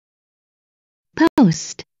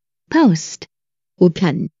post, post.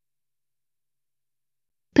 우편,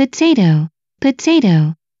 potato,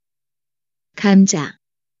 potato. 감자,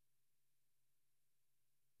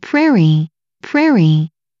 prairie, prairie.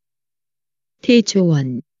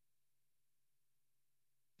 대조원,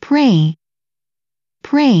 pray,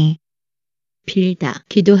 pray. 빌다,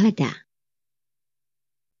 기도하다,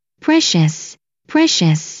 precious,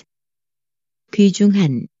 precious.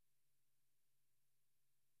 귀중한,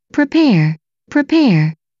 prepare,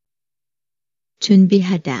 prepare.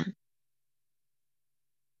 준비하다,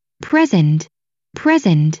 present,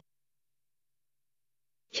 present.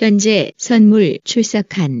 현재 선물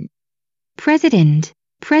출석한, president,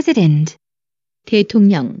 president.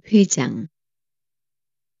 대통령, 회장,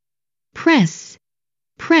 press,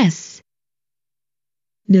 press.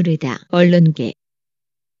 누르다, 언론계,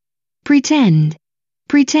 pretend,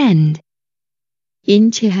 pretend.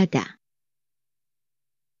 인체하다,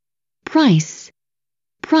 price,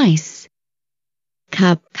 price.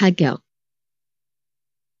 값, 가격,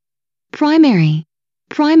 primary,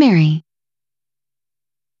 primary.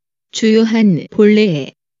 주요한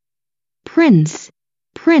본래의, prince,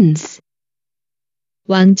 prince.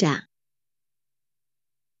 왕자,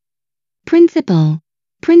 principal,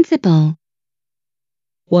 principal.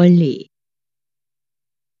 원리,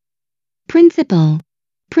 principal,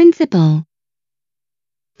 principal.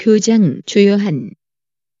 교장, 주요한,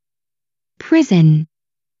 prison,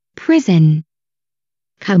 prison.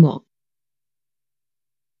 감옥,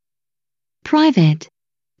 private,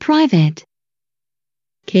 private.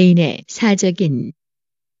 개인의 사적인,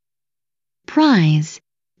 prize,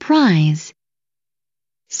 prize.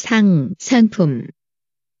 상, 상품,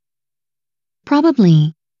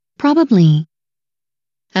 probably, probably.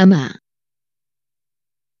 아마,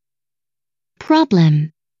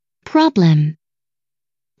 problem, problem.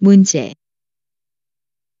 문제,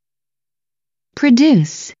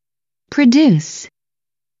 produce, produce.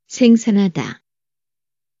 생산하다,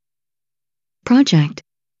 project,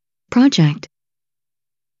 project.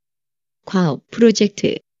 과업,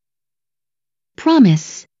 프로젝트,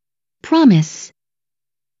 promise, promise.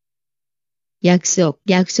 약속,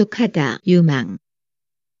 약속하다, 유망,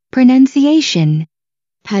 pronunciation,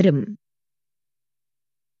 발음,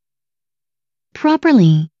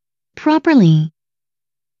 properly, properly.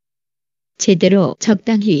 제대로,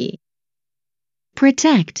 적당히,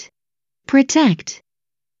 protect, protect.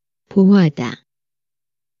 보호하다,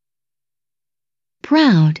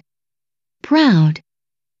 proud, proud.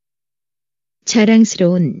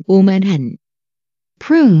 자랑스러운, 오만한,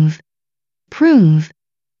 prove, prove.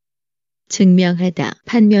 증명하다,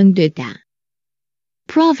 판명되다,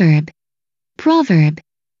 proverb, proverb.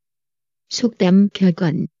 속담,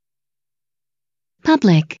 격언,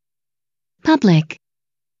 public, public.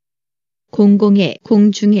 공공의,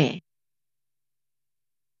 공중의,